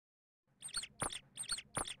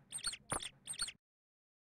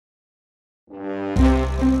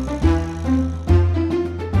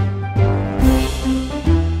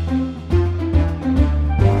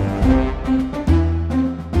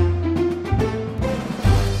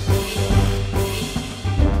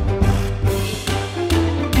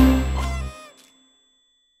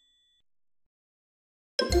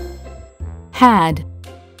Had.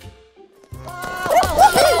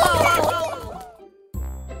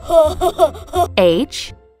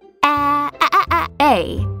 H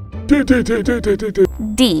A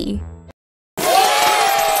D.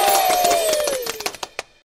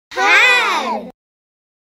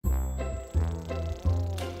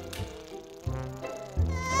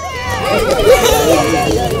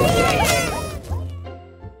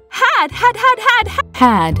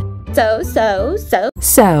 Had. So.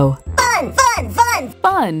 So. Fun.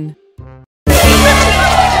 Fun.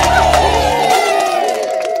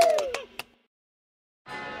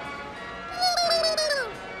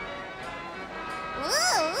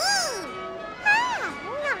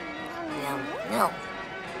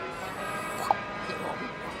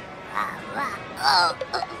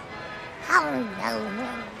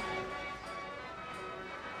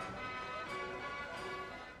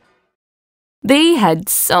 They had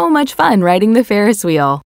so much fun riding the Ferris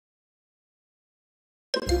wheel.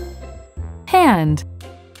 Hand.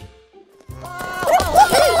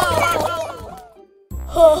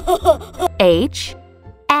 H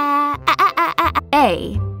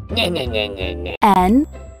A N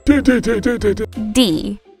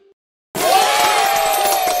D.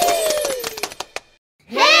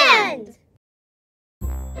 Hand.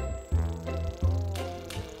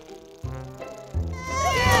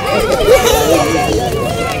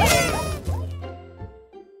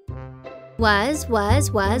 Was. Was.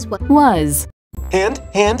 Hand.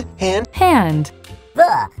 Hand.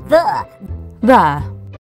 The. The.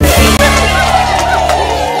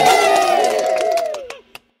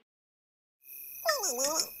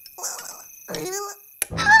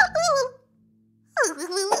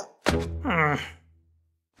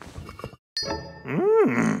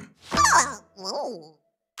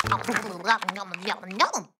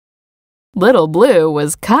 Little Blue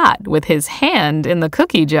was caught with his hand in the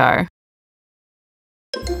cookie jar.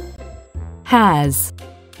 Has.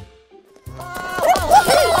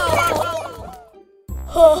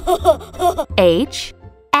 H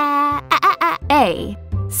A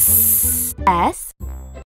S.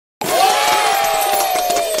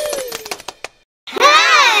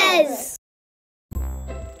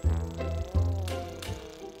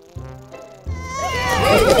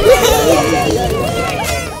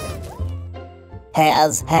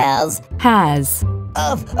 Has. Has.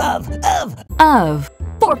 Of.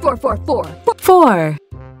 For.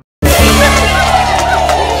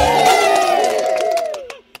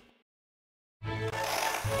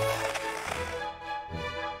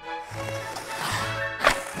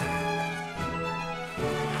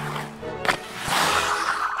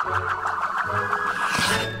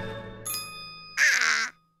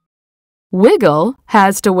 Wiggle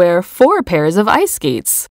has to wear 4 pairs of ice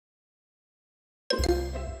skates.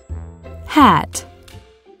 Hat.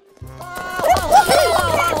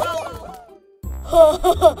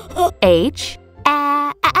 H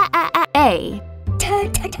A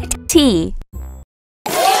T.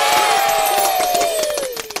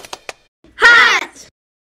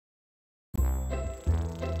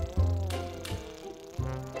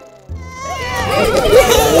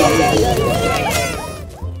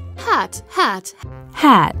 Hat.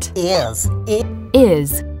 Hat. Is.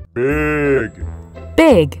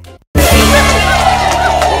 Big.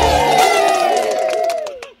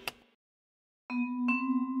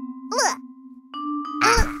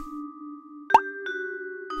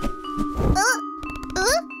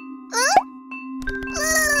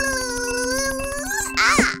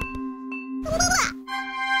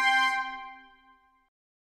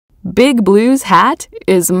 Big Blue's hat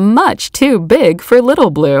is much too big for Little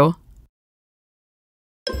Blue.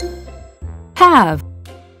 Have.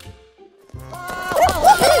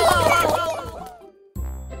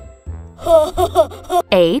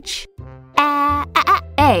 H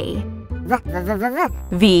A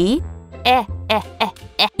V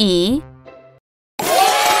E.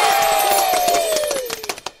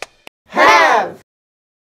 Have.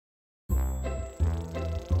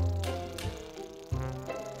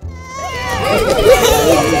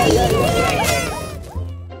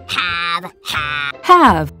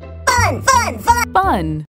 Have. Fun.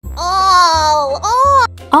 Fun. All.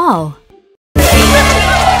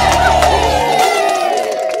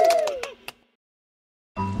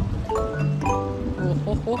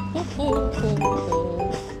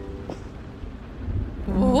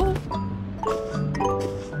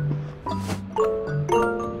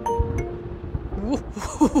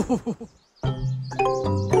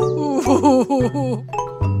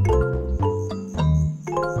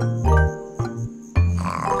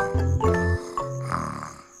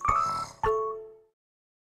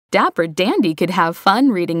 Dapper Dandy could have fun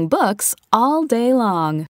reading books all day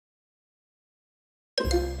long.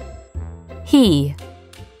 He.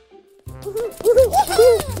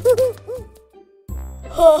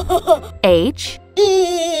 H.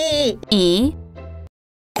 E. He.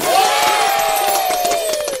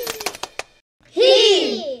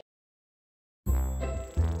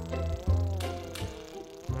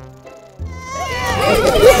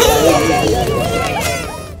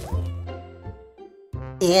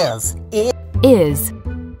 Is. Is.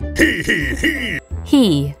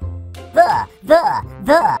 He. The.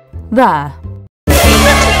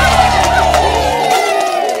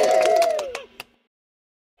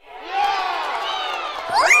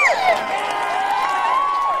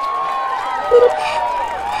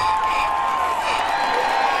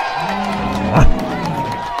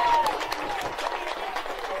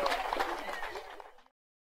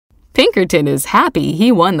 Pinkerton is happy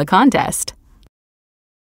he won the contest.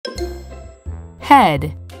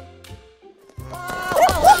 Head.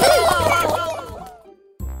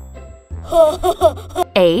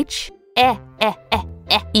 H.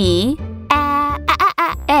 E.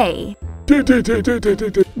 A.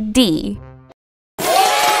 D.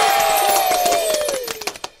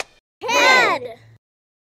 Head.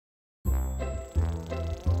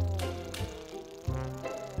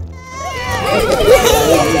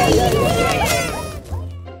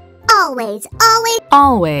 Always.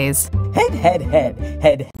 Always.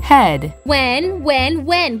 Head. When.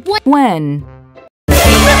 When.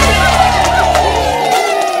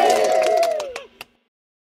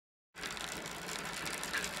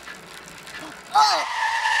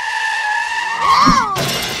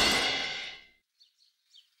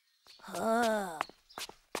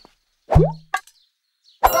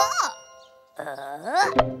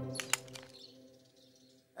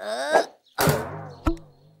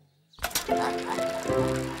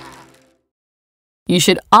 You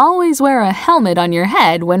should always wear a helmet on your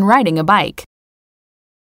head when riding a bike.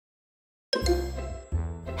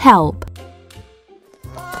 Help.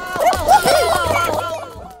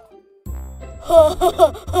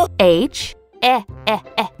 H.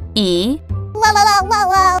 E.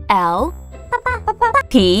 L.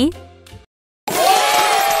 P.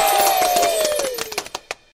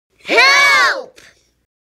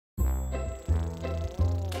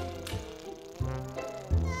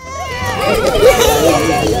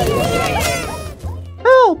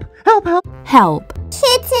 Help! Help.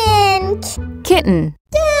 Kitten. Kitten.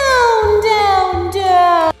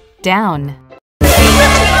 Down.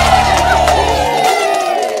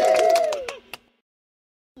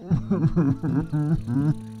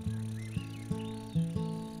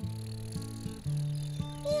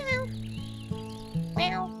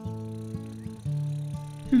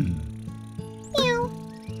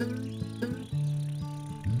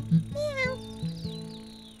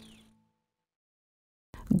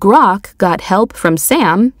 Grok got help from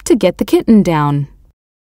Sam to get the kitten down.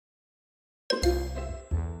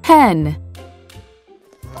 Hen.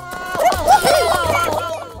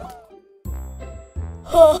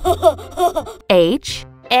 H.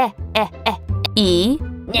 E.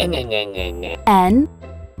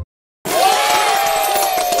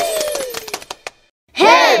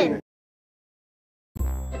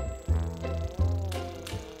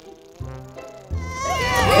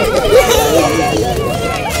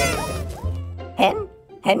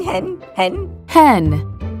 N. Hen. Hen.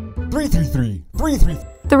 3.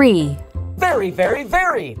 3. Very. Very.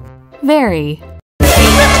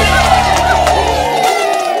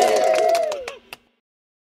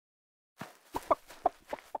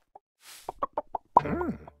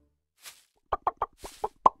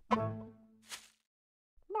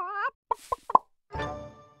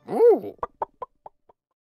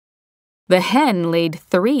 The hen laid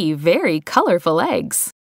 3 very colorful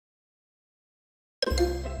eggs.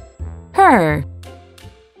 Her.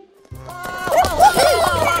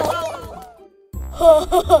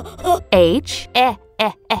 H.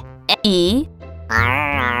 E.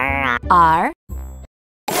 R.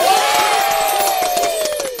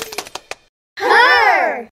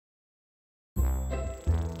 Her.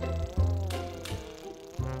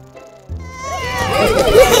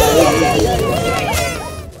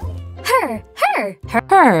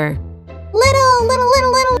 Her.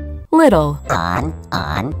 Little.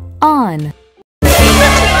 On.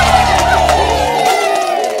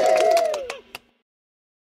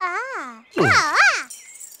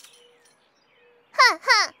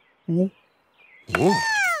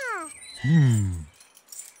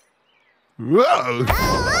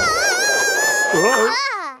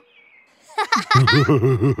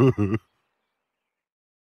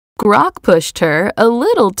 Grok pushed her a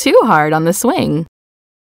little too hard on the swing.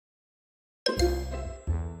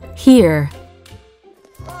 Here.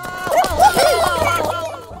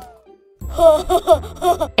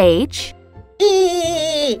 H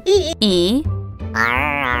E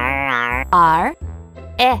R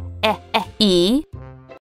E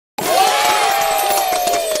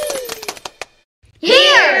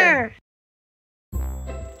Here!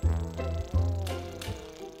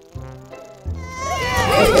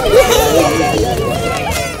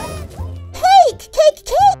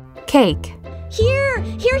 Cake. Here!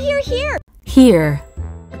 Here.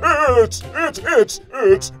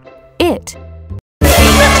 It's. It.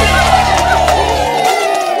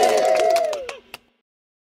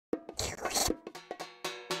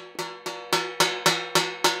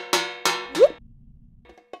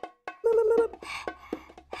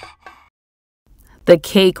 The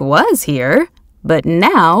cake was here, but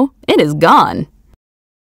now it is gone.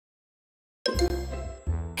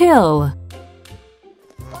 Hill.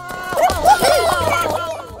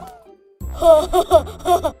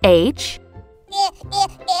 H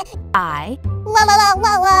I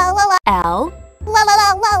L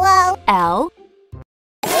L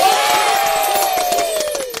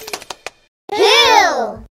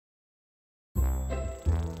Hill!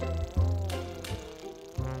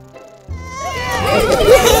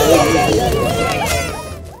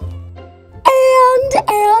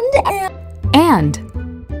 and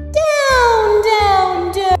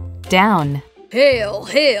Down! down. Hill.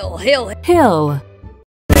 Hill.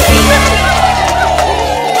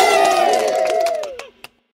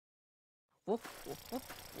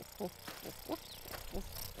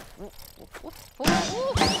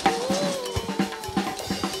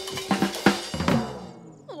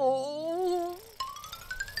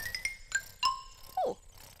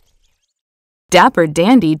 Dapper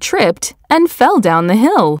Dandy tripped and fell down the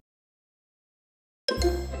hill.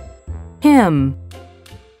 Him.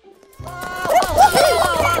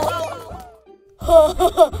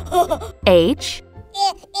 H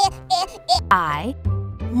I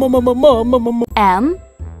M Him!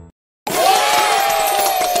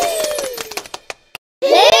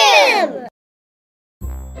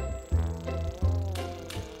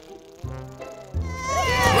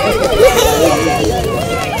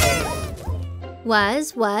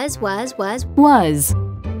 was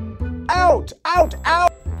Out.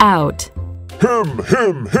 out.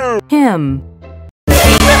 Him.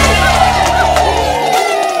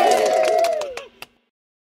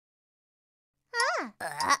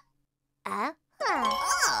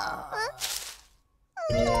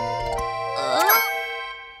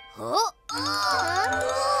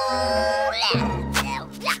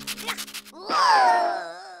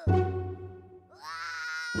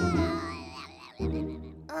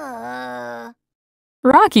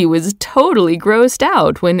 Rocky was totally grossed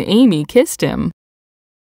out when Amy kissed him.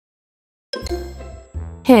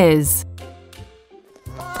 His.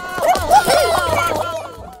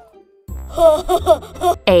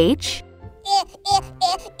 H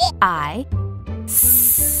I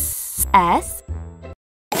S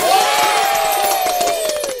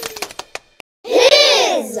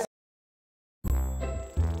His!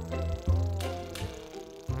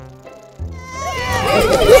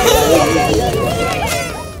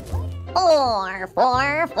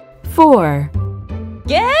 four.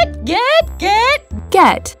 Get.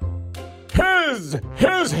 Get. His.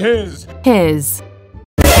 His.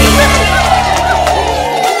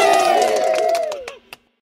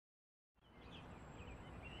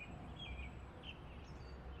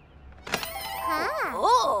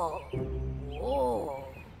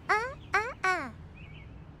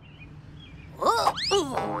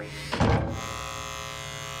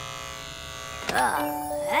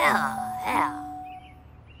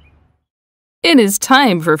 It is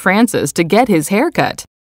time for Francis to get his haircut.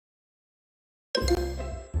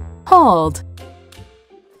 Hold.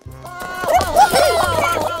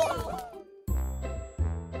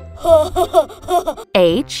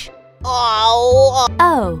 H O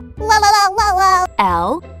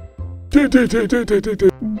L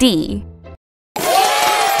D.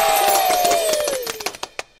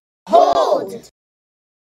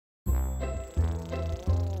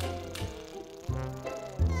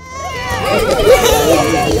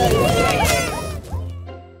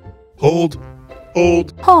 Hold!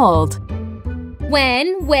 Hold. Hold.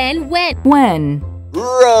 When. When.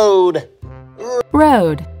 Road.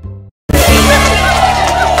 Road.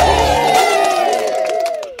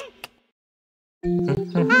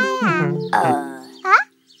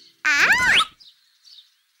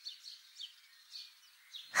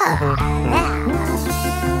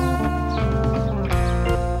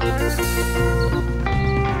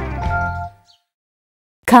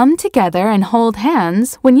 Come together and hold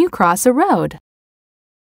hands when you cross a road.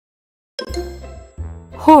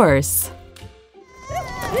 Horse.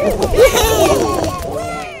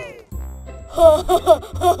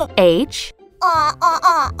 H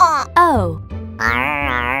O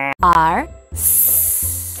R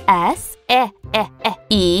S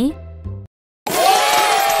E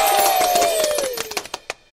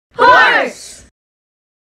Horse.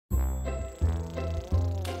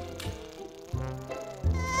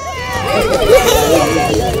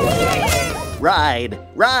 Ride,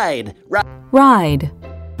 ride, ride. Ride.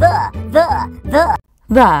 The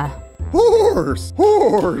Horse,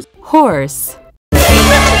 horse. horse.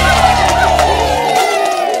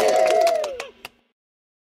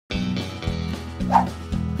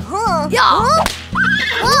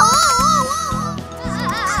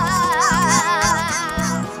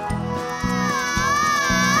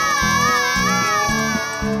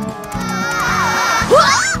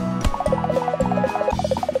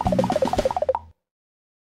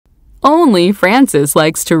 Only Francis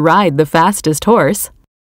likes to ride the fastest horse.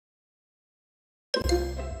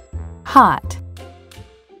 Hot.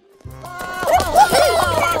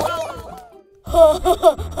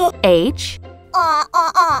 H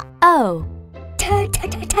O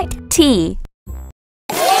T.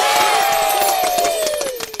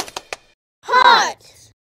 Hot.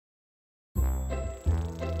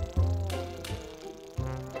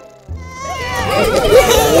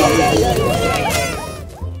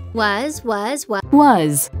 Was.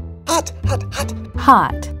 Was. Hot, hot, hot.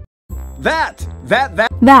 Hot. That. That.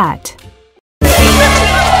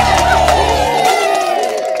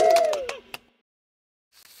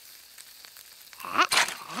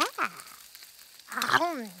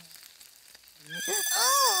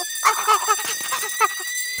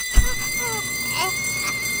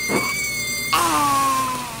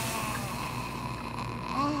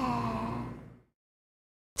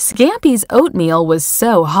 Scampy's oatmeal was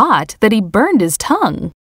so hot that he burned his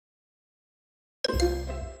tongue.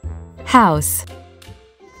 House.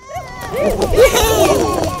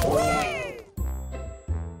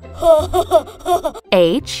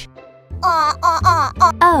 H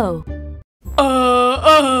O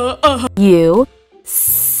U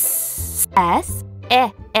S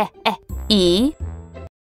E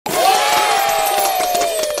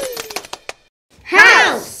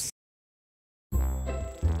House.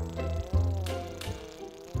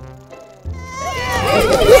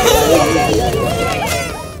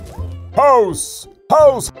 House,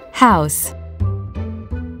 house. House.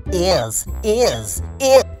 Is. Is.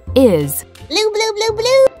 Blue, blue, blue,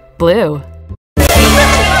 blue. Blue.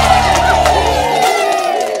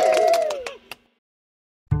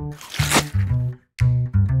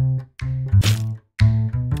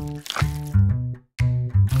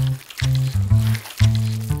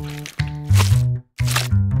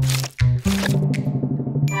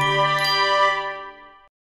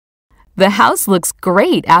 The house looks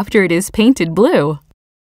great after it is painted blue.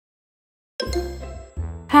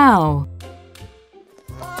 How?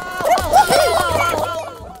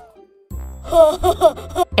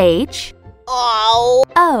 H O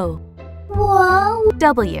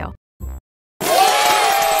W.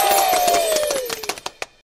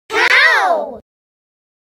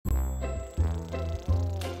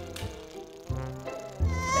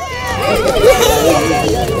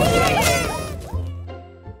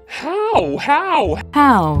 How? How?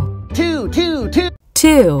 How? Two.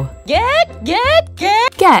 Two.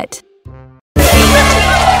 Get.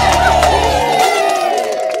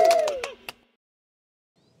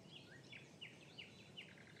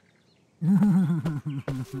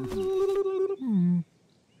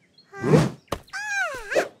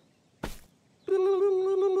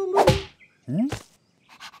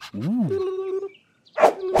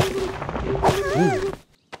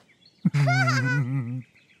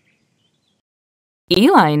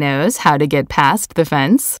 Eli knows how to get past the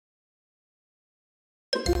fence.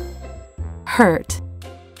 Hurt.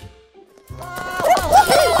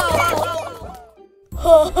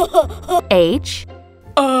 H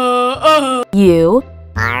U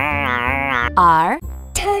R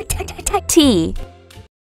T.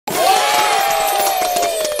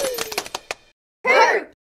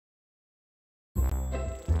 Hurt.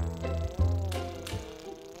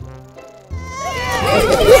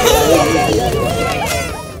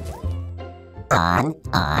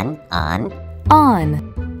 On.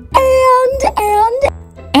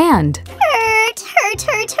 And.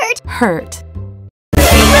 Hurt.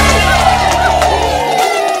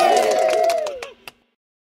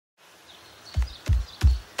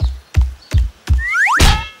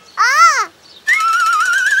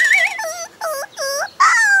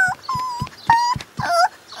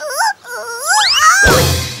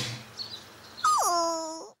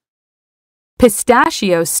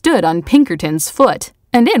 Pistachio stood on Pinkerton's foot,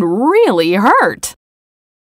 and it really hurt.